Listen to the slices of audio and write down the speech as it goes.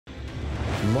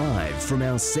Live from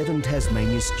our 7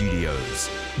 Tasmania studios,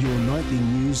 your nightly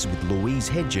news with Louise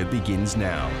Hedger begins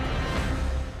now.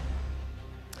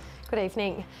 Good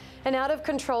evening. An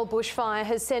out-of-control bushfire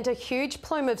has sent a huge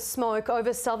plume of smoke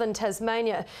over southern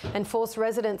Tasmania and forced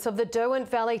residents of the Derwent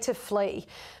Valley to flee.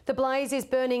 The blaze is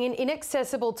burning in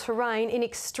inaccessible terrain in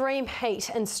extreme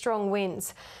heat and strong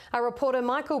winds. Our reporter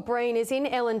Michael Breen is in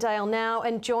Ellendale now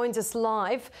and joins us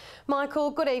live.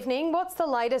 Michael, good evening. What's the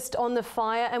latest on the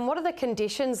fire and what are the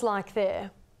conditions like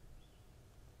there?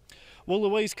 Well,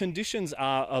 Louise, conditions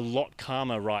are a lot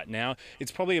calmer right now.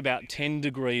 It's probably about 10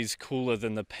 degrees cooler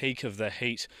than the peak of the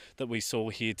heat that we saw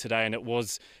here today, and it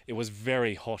was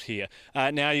very hot here.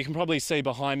 Now, you can probably see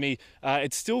behind me,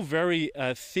 it's still very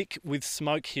thick with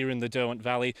smoke here in the Derwent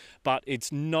Valley, but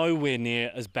it's nowhere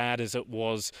near as bad as it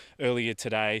was earlier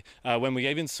today when we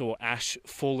even saw ash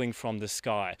falling from the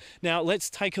sky. Now, let's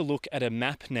take a look at a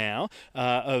map now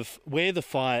of where the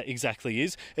fire exactly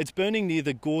is. It's burning near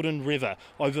the Gordon River,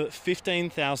 over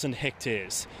 15,000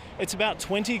 hectares. It's about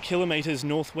 20 kilometres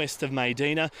northwest of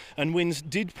Medina, and winds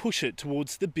did push it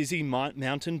towards the busy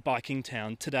mountain biking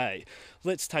town today.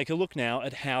 Let's take a look now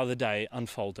at how the day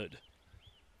unfolded.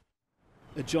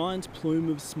 A giant plume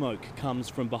of smoke comes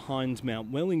from behind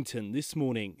Mount Wellington this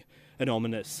morning, an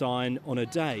ominous sign on a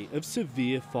day of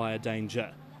severe fire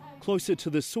danger. Closer to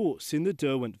the source in the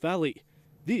Derwent Valley,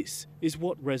 this is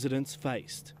what residents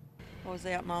faced. I was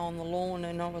out mowing the lawn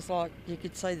and I was like, you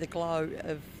could see the glow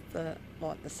of the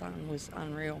sun was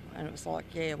unreal, and it was like,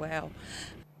 yeah, wow.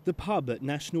 The pub at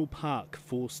National Park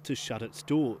forced to shut its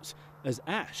doors as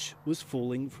ash was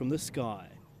falling from the sky.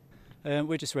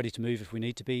 We're just ready to move if we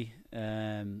need to be.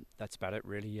 That's about it,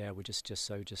 really. Yeah, we're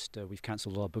we've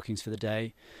cancelled all our bookings for the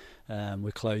day.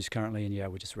 We're closed currently, and yeah,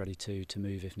 we're just ready to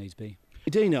move if needs be.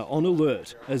 Medina on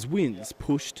alert as winds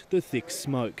pushed the thick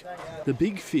smoke. The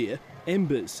big fear,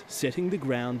 embers setting the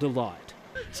ground alight.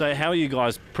 So how are you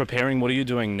guys preparing? What are you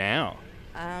doing now?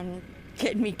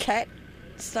 Getting me cat,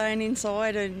 staying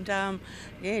inside and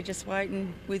just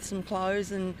waiting with some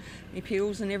clothes and my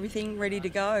pills and everything ready to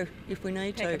go if we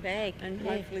need to. Take a bag. And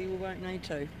hopefully we won't need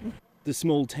to. The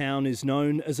small town is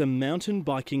known as a mountain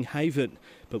biking haven,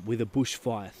 but with a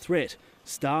bushfire threat,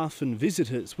 staff and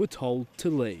visitors were told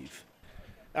to leave.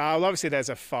 Well, obviously there's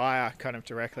a fire kind of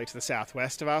directly to the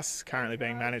southwest of us, currently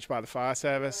being managed by the fire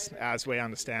service. As we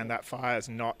understand, that fire is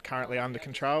not currently under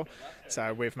control,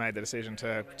 so we've made the decision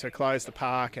to close the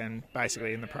park and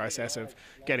basically in the process of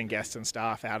getting guests and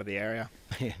staff out of the area.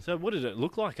 Yeah. So what did it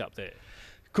look like up there?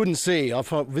 Couldn't see. I've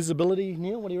got visibility,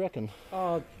 Neil, what do you reckon?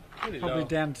 Probably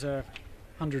down to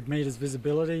 100 metres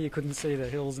visibility. You couldn't see the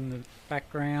hills in the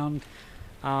background.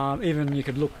 Even you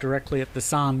could look directly at the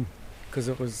sun, because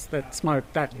it was that smoke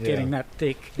getting that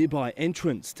thick. Nearby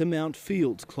entrance to Mount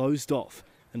Field closed off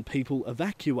and people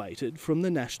evacuated from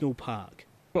the national park.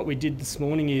 What we did this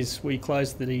morning is we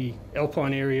closed the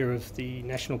alpine area of the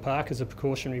national park as a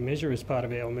precautionary measure as part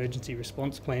of our emergency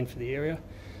response plan for the area.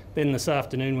 Then this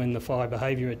afternoon, when the fire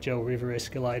behaviour at Gel River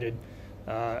escalated,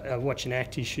 a watch and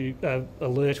act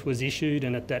alert was issued,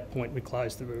 and at that point we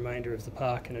closed the remainder of the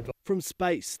park. From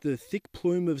space, the thick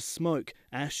plume of smoke,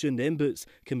 ash and embers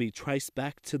can be traced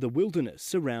back to the wilderness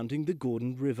surrounding the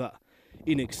Gordon River,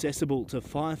 inaccessible to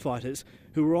firefighters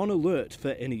who are on alert for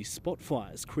any spot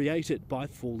fires created by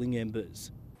falling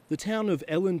embers. The town of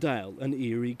Ellendale an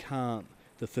eerie calm,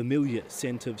 the familiar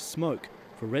scent of smoke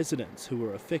for residents who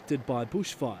were affected by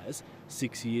bushfires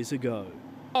 6 years ago.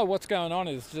 What's going on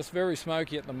is just very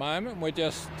smoky at the moment. We're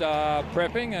just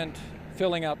prepping and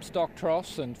filling up stock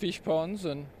troughs and fish ponds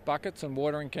and buckets and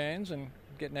watering cans and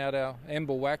getting out our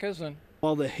ember whackers.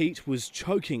 While the heat was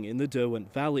choking in the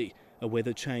Derwent Valley, a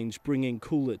weather change bringing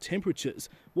cooler temperatures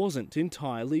wasn't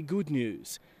entirely good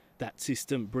news. That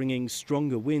system bringing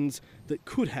stronger winds that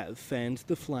could have fanned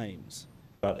the flames.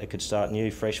 But it could start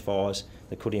new, fresh fires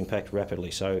that could impact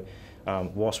rapidly. So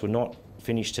whilst we're not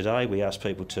finished today, we ask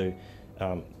people to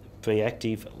be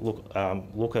active,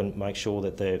 look and make sure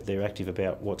that they're active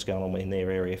about what's going on in their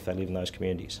area if they live in those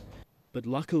communities. But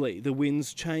luckily the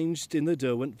winds changed in the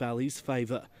Derwent Valley's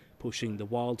favour, pushing the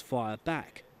wildfire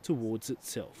back towards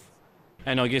itself.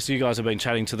 And I guess you guys have been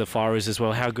chatting to the firers as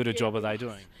well. How good a job are they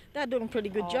doing? They're doing a pretty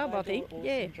good job, I think.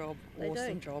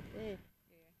 Awesome job.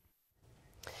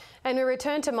 And we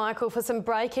return to Michael for some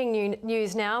breaking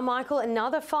news now. Michael,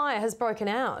 another fire has broken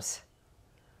out.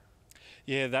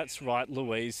 Yeah, that's right,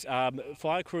 Louise.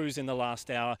 Fire crews in the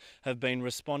last hour have been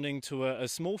responding to a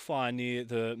small fire near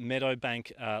the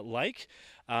Meadowbank Lake.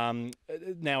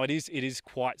 Now, it is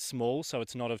quite small, so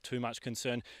it's not of too much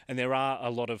concern, and there are a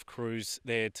lot of crews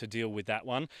there to deal with that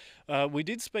one. We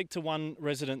did speak to one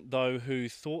resident, though, who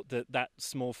thought that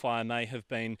small fire may have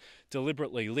been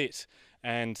deliberately lit.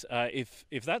 And if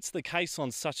that's the case on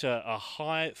such a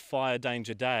high fire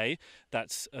danger day,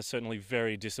 that's certainly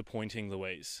very disappointing,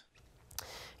 Louise.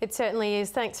 It certainly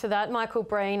is. Thanks for that. Michael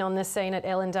Breen on the scene at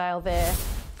Ellendale there.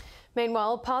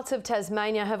 Meanwhile, parts of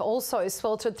Tasmania have also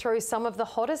sweltered through some of the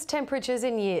hottest temperatures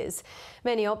in years.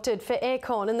 Many opted for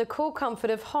aircon and the cool comfort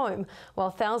of home,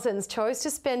 while thousands chose to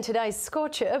spend today's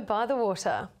scorcher by the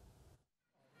water.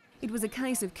 It was a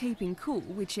case of keeping cool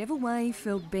whichever way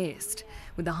felt best,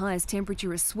 with the highest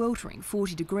temperature a sweltering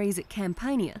 40 degrees at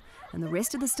Campania and the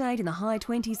rest of the state in the high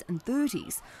 20s and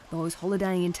 30s. Those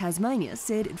holidaying in Tasmania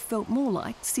said it felt more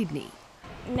like Sydney.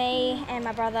 Me and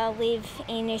my brother live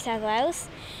in New South Wales.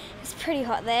 It's pretty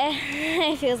hot there.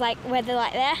 It feels like weather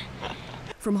like there.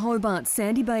 From Hobart's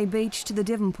Sandy Bay Beach to the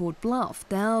Devonport Bluff,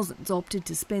 thousands opted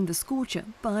to spend the scorcher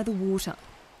by the water.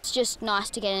 It's just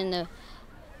nice to get in the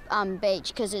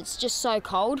beach because it's just so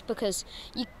cold, because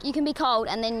you can be cold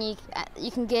and then you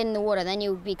can get in the water, then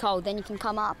you'll be cold, then you can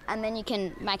come up and then you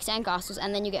can make sandcastles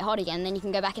and then you get hot again and then you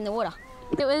can go back in the water.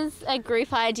 It was a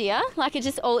group idea, like it's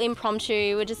just all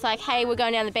impromptu. We're just like, hey, we're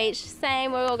going down the beach.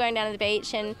 Same, we're all going down to the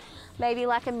beach, and maybe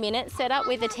like a minute set up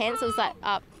with the tents. It was like,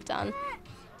 up, done.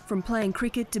 From playing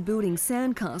cricket to building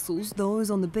sandcastles, those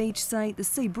on the beach say the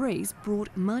sea breeze brought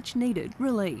much needed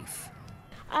relief.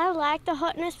 I like the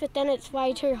hotness, but then it's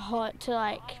way too hot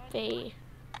to be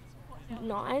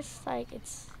nice.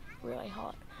 It's really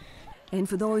hot. And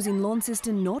for those in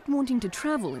Launceston not wanting to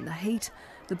travel in the heat,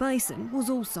 the basin was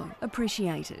also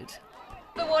appreciated.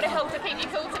 The water helped to keep you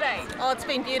cool today? Oh, it's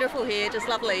been beautiful here, just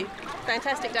lovely.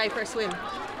 Fantastic day for a swim.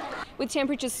 With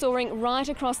temperatures soaring right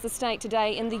across the state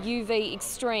today in the UV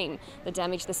extreme, the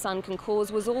damage the sun can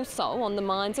cause was also on the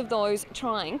minds of those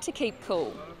trying to keep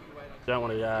cool. Don't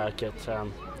want to get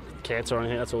cancer or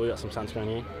anything, that's all. We've got some sunscreen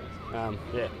here.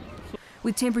 Yeah.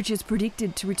 With temperatures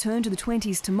predicted to return to the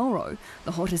 20s tomorrow,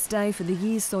 the hottest day for the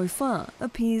year so far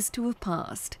appears to have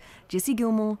passed. Jessie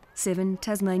Gilmore, 7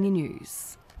 Tasmania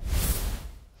News.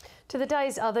 To the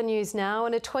day's other news now,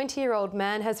 and a 20-year-old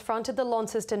man has fronted the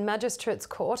Launceston Magistrates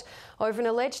Court over an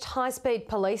alleged high-speed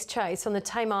police chase on the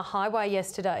Tamar Highway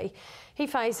yesterday. He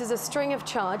faces a string of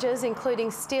charges, including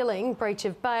stealing, breach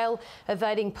of bail,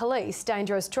 evading police,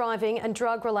 dangerous driving and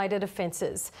drug-related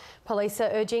offences. Police are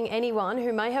urging anyone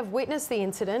who may have witnessed the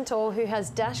incident or who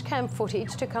has dashcam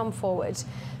footage to come forward.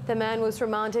 The man was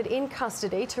remanded in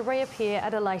custody to reappear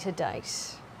at a later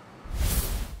date.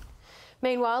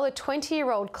 Meanwhile, a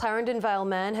 20-year-old Clarendon Vale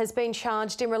man has been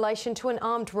charged in relation to an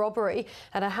armed robbery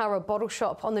at a Harrow bottle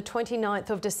shop on the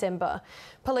 29th of December.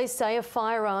 Police say a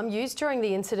firearm used during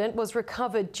the incident was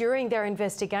recovered during their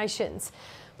investigations.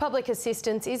 Public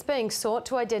assistance is being sought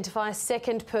to identify a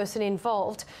second person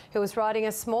involved who was riding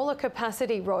a smaller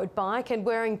capacity road bike and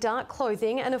wearing dark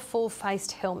clothing and a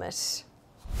full-faced helmet.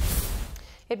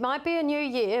 It might be a new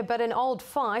year, but an old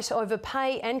fight over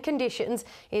pay and conditions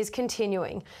is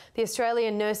continuing. The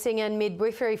Australian Nursing and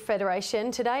Midwifery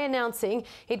Federation today announcing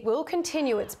it will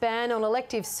continue its ban on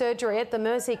elective surgery at the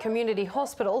Mersey Community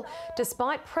Hospital,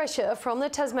 despite pressure from the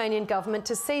Tasmanian government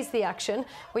to cease the action,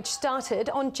 which started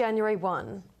on January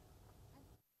 1.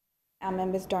 Our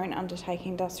members don't undertake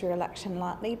industrial action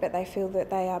lightly, but they feel that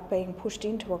they are being pushed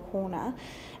into a corner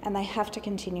and they have to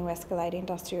continue to escalate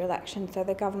industrial action. So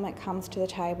the government comes to the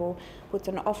table, puts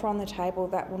an offer on the table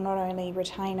that will not only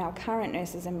retain our current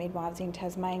nurses and midwives in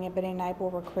Tasmania, but enable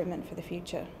recruitment for the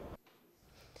future.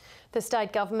 The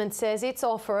state government says its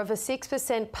offer of a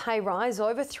 6% pay rise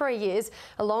over 3 years,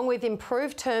 along with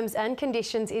improved terms and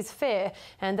conditions, is fair,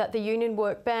 and that the union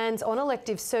work bans on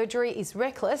elective surgery is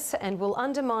reckless and will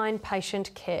undermine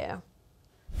patient care.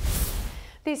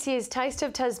 This year's Taste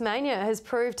of Tasmania has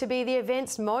proved to be the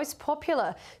event's most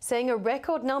popular, seeing a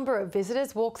record number of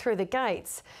visitors walk through the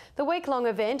gates. The week-long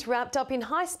event wrapped up in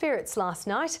high spirits last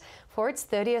night for its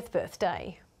 30th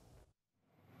birthday.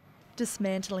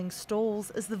 Dismantling stalls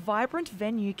as the vibrant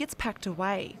venue gets packed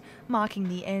away, marking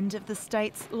the end of the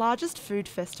state's largest food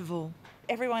festival.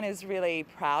 Everyone is really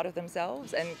proud of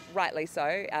themselves, and rightly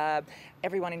so.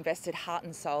 Everyone invested heart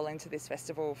and soul into this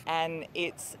festival, and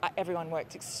everyone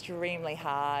worked extremely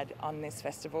hard on this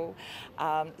festival.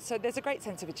 So there's a great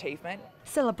sense of achievement.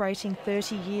 Celebrating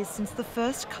 30 years since the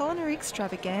first culinary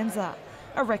extravaganza.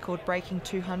 A record-breaking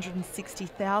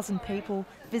 260,000 people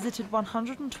visited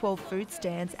 112 food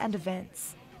stands and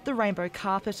events. The rainbow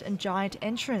carpet and giant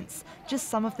entrance, just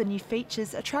some of the new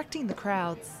features attracting the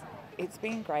crowds. It's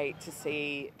been great to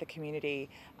see the community,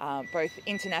 both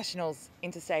internationals,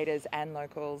 interstaters and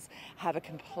locals, have a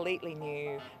completely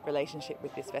new relationship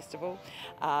with this festival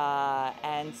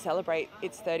and celebrate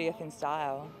its 30th in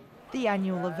style. The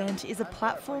annual event is a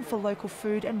platform for local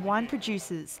food and wine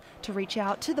producers to reach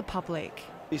out to the public.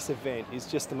 This event is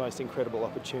just the most incredible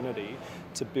opportunity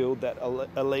to build that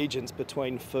allegiance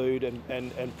between food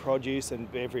and produce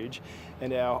and beverage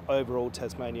and our overall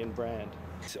Tasmanian brand.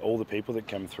 All the people that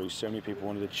come through, so many people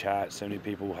wanted to chat, so many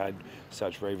people had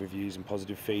such rave reviews and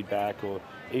positive feedback, or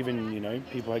even,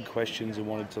 people had questions and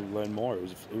wanted to learn more.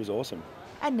 It was awesome.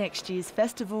 And next year's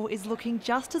festival is looking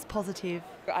just as positive.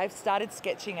 I've started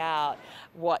sketching out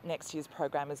what next year's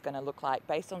program is going to look like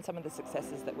based on some of the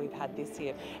successes that we've had this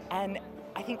year. And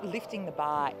I think lifting the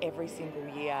bar every single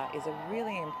year is a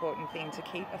really important thing to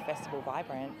keep a festival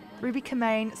vibrant. Ruby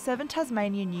Kamane, 7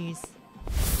 Tasmania News.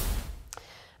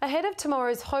 Ahead of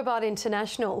tomorrow's Hobart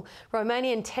International,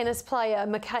 Romanian tennis player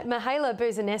Mihaela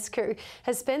Buzănescu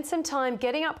has spent some time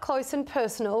getting up close and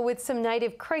personal with some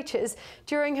native creatures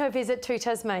during her visit to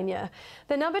Tasmania.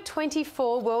 The number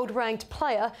 24 world-ranked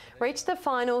player reached the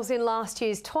finals in last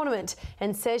year's tournament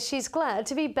and says she's glad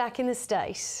to be back in the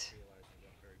state.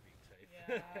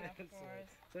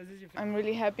 I'm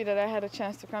really happy that I had a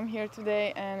chance to come here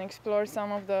today and explore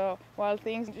some of the wild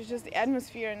things. It's just the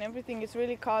atmosphere and everything is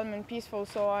really calm and peaceful,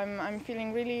 so I'm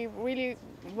feeling really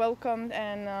welcomed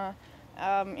and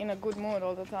in a good mood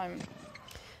all the time.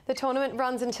 The tournament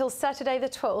runs until Saturday the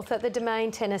 12th at the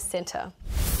Domain Tennis Centre.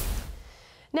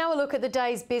 Now a look at the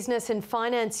day's business and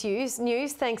finance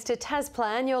news thanks to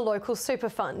Tasplan, your local super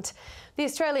fund. The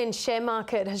Australian share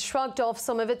market has shrugged off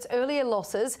some of its earlier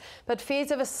losses, but fears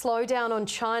of a slowdown on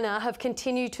China have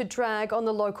continued to drag on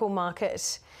the local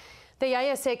market. The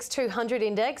ASX 200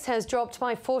 index has dropped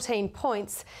by 14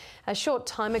 points. A short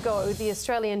time ago, the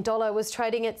Australian dollar was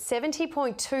trading at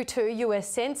 70.22 US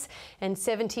cents and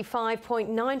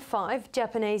 75.95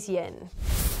 Japanese yen.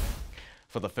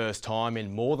 For the first time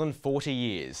in more than 40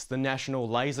 years, the National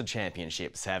Laser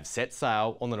Championships have set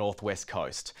sail on the northwest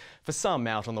coast. For some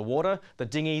out on the water, the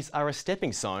dinghies are a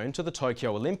stepping stone to the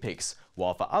Tokyo Olympics,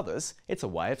 while for others, it's a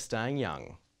way of staying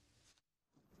young.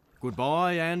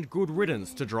 Goodbye and good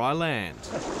riddance to dry land.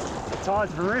 The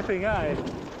tide's ripping, eh?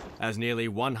 As nearly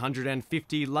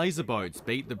 150 laser boats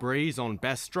beat the breeze on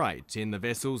Bass Strait in the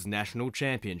vessel's national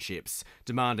championships,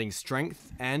 demanding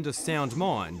strength and a sound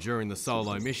mind during the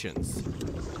solo missions.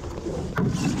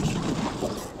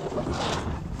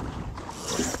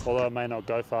 Although it may not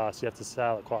go fast, you have to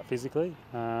sail it quite physically.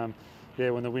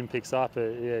 When the wind picks up,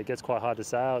 it gets quite hard to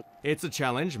sail. It's a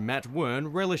challenge Matt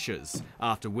Wern relishes.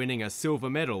 After winning a silver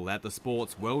medal at the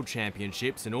Sports World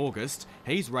Championships in August,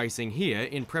 he's racing here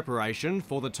in preparation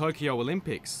for the Tokyo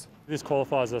Olympics. This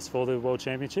qualifies us for the World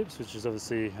Championships, which is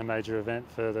obviously a major event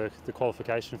for the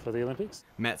qualification for the Olympics.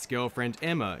 Matt's girlfriend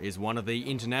Emma is one of the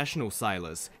international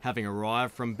sailors, having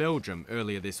arrived from Belgium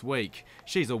earlier this week.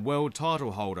 She's a world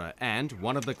title holder and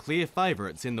one of the clear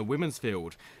favourites in the women's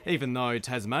field, even though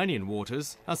Tasmanian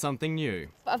waters are something new.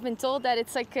 I've been told that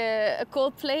it's like a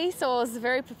cold place, so I was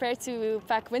very prepared to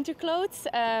pack winter clothes,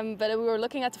 but we were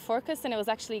looking at the forecast and it was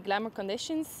actually glamour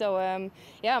conditions, so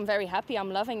I'm very happy,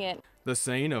 I'm loving it. The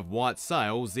scene of white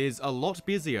sails is a lot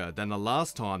busier than the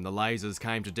last time the lasers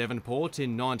came to Devonport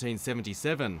in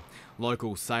 1977.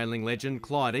 Local sailing legend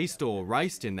Clyde Eastaugh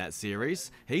raced in that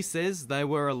series. He says they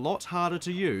were a lot harder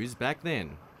to use back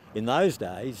then. In those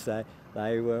days,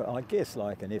 they were, I guess,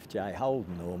 like an FJ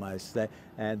Holden almost,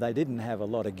 and they didn't have a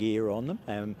lot of gear on them,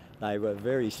 and they were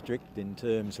very strict in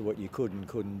terms of what you could and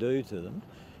couldn't do to them.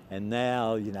 And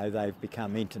now, they've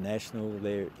become international,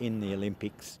 they're in the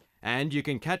Olympics. And you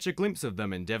can catch a glimpse of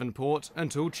them in Devonport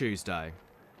until Tuesday.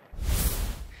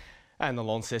 And the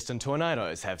Launceston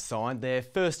Tornadoes have signed their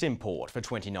first import for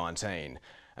 2019.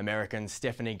 American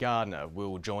Stephanie Gardner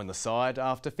will join the side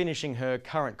after finishing her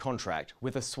current contract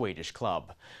with a Swedish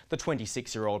club. The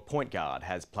 26-year-old point guard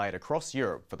has played across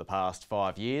Europe for the past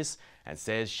 5 years and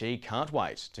says she can't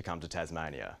wait to come to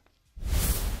Tasmania.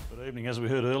 Good evening. As we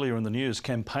heard earlier in the news,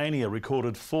 Campania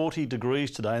recorded 40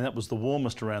 degrees today, and that was the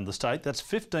warmest around the state. That's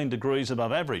 15 degrees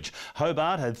above average.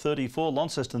 Hobart had 34,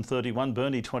 Launceston 31,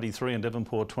 Burnie 23 and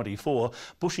Devonport 24.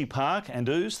 Bushy Park and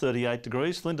Ouse 38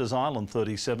 degrees, Flinders Island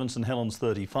 37, St Helens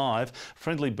 35.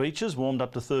 Friendly Beaches warmed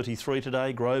up to 33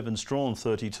 today, Grove and Strawn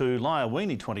 32,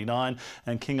 Lyoweeney 29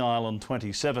 and King Island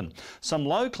 27. Some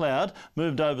low cloud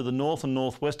moved over the north and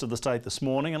northwest of the state this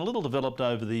morning and a little developed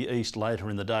over the east later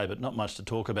in the day, but not much to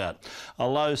talk about. A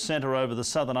low centre over the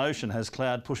Southern Ocean has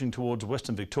cloud pushing towards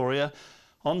Western Victoria.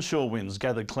 Onshore winds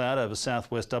gathered cloud over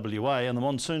southwest WA and the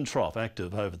monsoon trough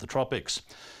active over the tropics.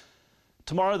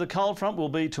 Tomorrow the cold front will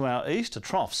be to our east. A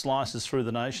trough slices through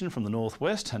the nation from the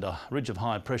northwest and a ridge of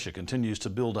high pressure continues to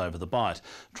build over the Bight.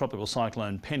 Tropical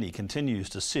cyclone Penny continues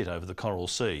to sit over the Coral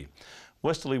Sea.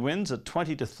 Westerly winds at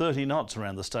 20 to 30 knots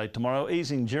around the state tomorrow,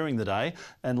 easing during the day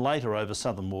and later over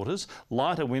southern waters.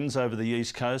 Lighter winds over the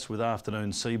east coast with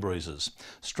afternoon sea breezes.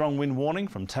 Strong wind warning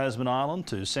from Tasman Island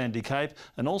to Sandy Cape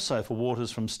and also for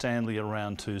waters from Stanley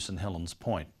around to St Helens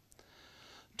Point.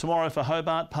 Tomorrow for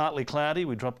Hobart, partly cloudy.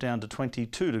 We drop down to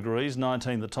 22 degrees,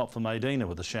 19 the top for Medina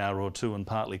with a shower or two, and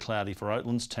partly cloudy for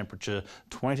Oatlands, temperature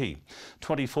 20.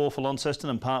 24 for Launceston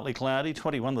and partly cloudy,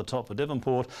 21 the top for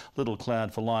Devonport, little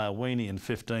cloud for Lyowini and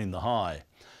 15 the high.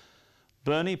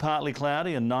 Burnie, partly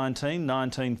cloudy and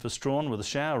 19 for Strawn with a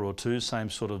shower or two, same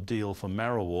sort of deal for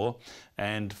Marrawar.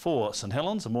 And for St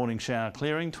Helens, a morning shower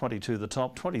clearing, 22 the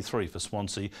top, 23 for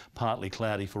Swansea, partly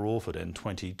cloudy for Orford and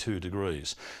 22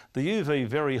 degrees. The UV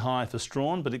very high for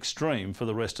Strawn but extreme for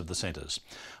the rest of the centres.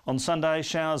 On Sunday,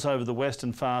 showers over the west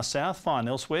and far south, fine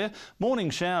elsewhere.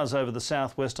 Morning showers over the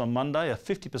southwest on Monday, a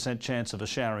 50% chance of a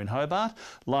shower in Hobart.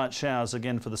 Light showers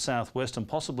again for the southwest and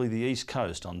possibly the east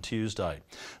coast on Tuesday.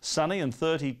 Sunny and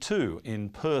 32 in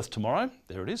Perth tomorrow.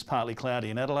 There it is, partly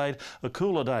cloudy in Adelaide. A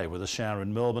cooler day with a shower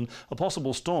in Melbourne. A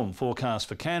possible storm forecast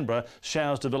for Canberra.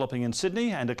 Showers developing in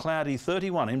Sydney and a cloudy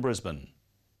 31 in Brisbane.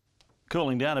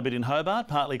 Cooling down a bit in Hobart,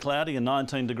 partly cloudy and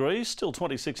 19 degrees, still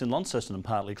 26 in Launceston and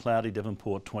partly cloudy,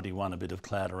 Devonport 21, a bit of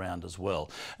cloud around as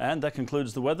well. And that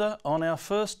concludes the weather on our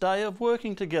first day of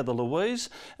working together, Louise.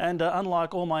 And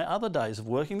unlike all my other days of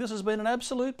working, this has been an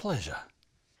absolute pleasure.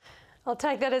 I'll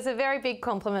take that as a very big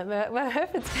compliment,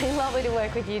 Murph. It's been lovely to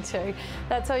work with you too.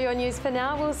 That's all your news for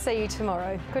now. We'll see you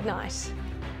tomorrow. Good night.